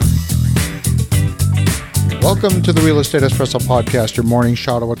Welcome to the Real Estate Espresso Podcast, your morning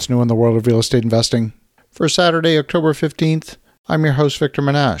shot of what's new in the world of real estate investing. For Saturday, October 15th, I'm your host, Victor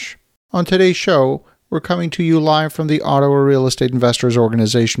Menashe. On today's show, we're coming to you live from the Ottawa Real Estate Investors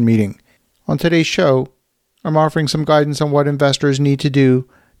Organization meeting. On today's show, I'm offering some guidance on what investors need to do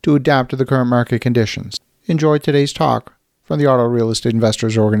to adapt to the current market conditions. Enjoy today's talk from the Ottawa Real Estate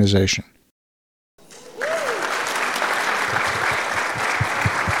Investors Organization.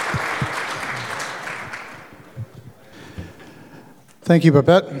 Thank you,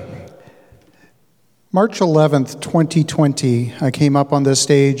 Babette. March 11th, 2020, I came up on this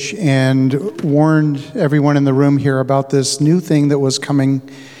stage and warned everyone in the room here about this new thing that was coming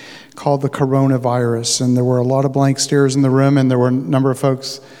called the coronavirus. And there were a lot of blank stares in the room, and there were a number of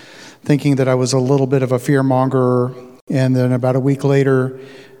folks thinking that I was a little bit of a fearmonger. And then about a week later,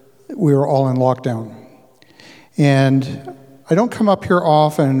 we were all in lockdown. And I don't come up here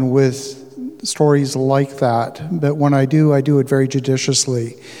often with stories like that, but when I do it very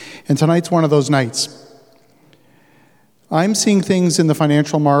judiciously. And tonight's one of those nights. I'm seeing things in the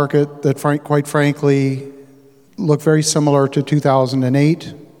financial market that, quite frankly, look very similar to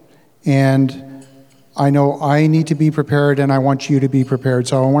 2008, and I know I need to be prepared, and I want you to be prepared.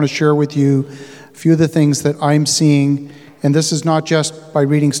 So I want to share with you a few of the things that I'm seeing, and this is not just by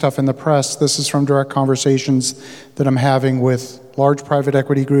reading stuff in the press. This is from direct conversations that I'm having with large private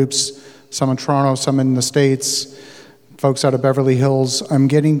equity groups, some in Toronto, some in the States, folks out of Beverly Hills. I'm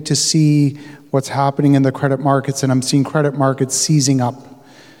getting to see what's happening in the credit markets, and I'm seeing credit markets seizing up.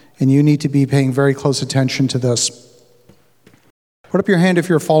 And you need to be paying very close attention to this. Put up your hand if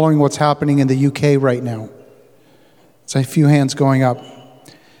you're following what's happening in the UK right now. It's a few hands going up.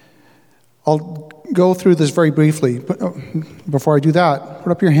 I'll go through this very briefly. Before I do that,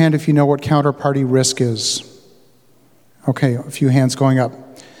 put up your hand if you know what counterparty risk is. Okay, a few hands going up.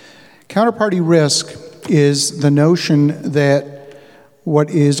 Counterparty risk is the notion that what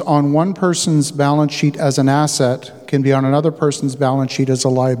is on one person's balance sheet as an asset can be on another person's balance sheet as a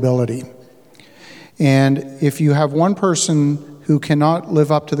liability. And if you have one person who cannot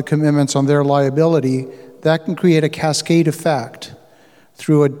live up to the commitments on their liability, that can create a cascade effect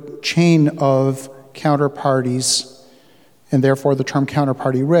through a chain of counterparties, and therefore the term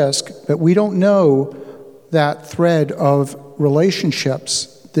counterparty risk. But we don't know that thread of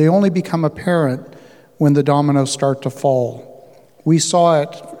relationships. They only become apparent when the dominoes start to fall. We saw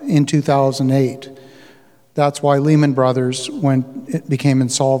it in 2008. That's why Lehman Brothers became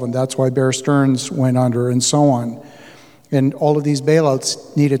insolvent. That's why Bear Stearns went under, and so on. And all of these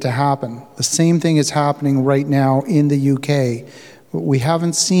bailouts needed to happen. The same thing is happening right now in the UK. But we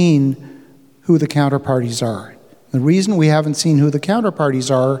haven't seen who the counterparties are. The reason we haven't seen who the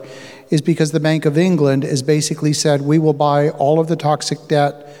counterparties are is because the Bank of England has basically said, we will buy all of the toxic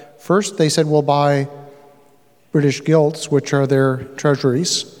debt. First, they said we'll buy British gilts, which are their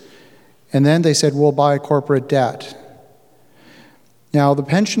treasuries. And then they said we'll buy corporate debt. Now, the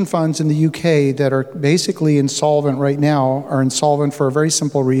pension funds in the UK that are basically insolvent right now are insolvent for a very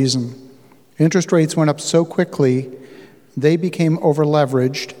simple reason. Interest rates went up so quickly, they became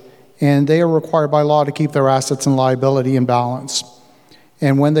over-leveraged, and they are required by law to keep their assets and liability in balance.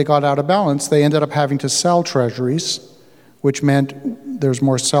 And when they got out of balance, they ended up having to sell treasuries, which meant there's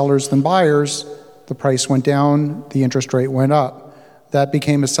more sellers than buyers. The price went down, the interest rate went up. That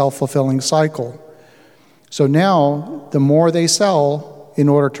became a self-fulfilling cycle. So now, the more they sell in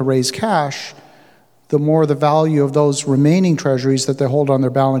order to raise cash, the more the value of those remaining treasuries that they hold on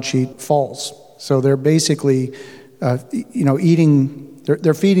their balance sheet falls. So they're basically, eating.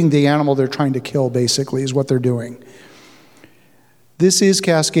 They're feeding the animal they're trying to kill, basically, is what they're doing. This is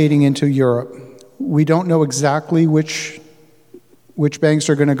cascading into Europe. We don't know exactly which banks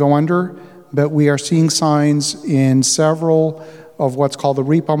are going to go under, but we are seeing signs in several of what's called the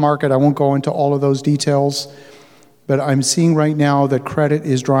repo market. I won't go into all of those details, but I'm seeing right now that credit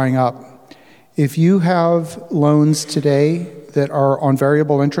is drying up. If you have loans today that are on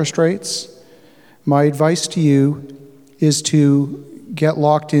variable interest rates, my advice to you is to get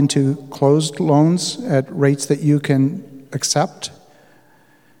locked into closed loans at rates that you can accept.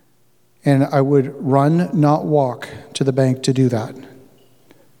 And I would run, not walk, to the bank to do that.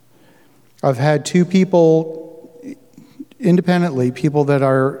 I've had two people, independently, people that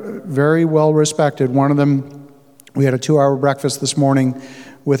are very well respected. One of them, we had a 2-hour breakfast this morning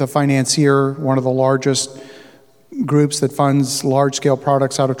with a financier, one of the largest groups that funds large-scale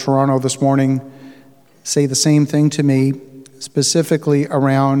products out of Toronto this morning, say the same thing to me, specifically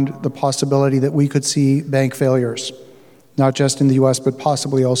around the possibility that we could see bank failures, not just in the U.S., but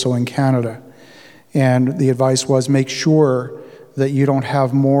possibly also in Canada. And the advice was make sure that you don't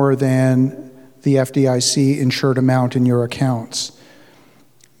have more than the FDIC insured amount in your accounts.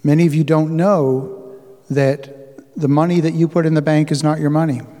 Many of you don't know that the money that you put in the bank is not your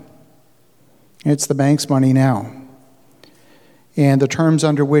money. It's the bank's money now. And the terms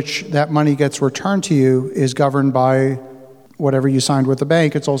under which that money gets returned to you is governed by whatever you signed with the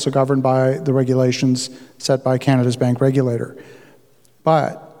bank. It's also governed by the regulations set by Canada's bank regulator.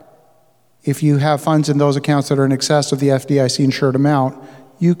 But if you have funds in those accounts that are in excess of the FDIC insured amount,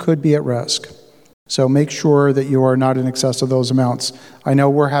 you could be at risk. So make sure that you are not in excess of those amounts. I know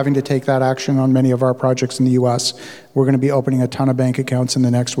we're having to take that action on many of our projects in the U.S. We're going to be opening a ton of bank accounts in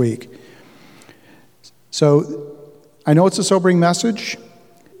the next week. So I know it's a sobering message.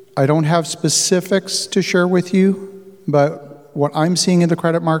 I don't have specifics to share with you, but what I'm seeing in the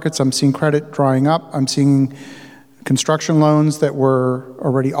credit markets, I'm seeing credit drying up. I'm seeing construction loans that were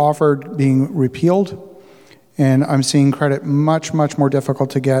already offered being repealed. And I'm seeing credit much, much more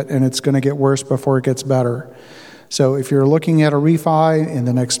difficult to get, and it's going to get worse before it gets better. So if you're looking at a refi in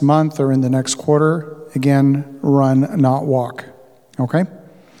the next month or in the next quarter, again, run, not walk. Okay?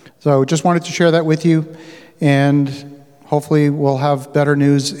 So just wanted to share that with you, and hopefully we'll have better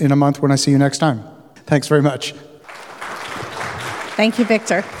news in a month when I see you next time. Thanks very much. Thank you,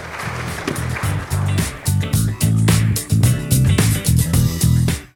 Victor.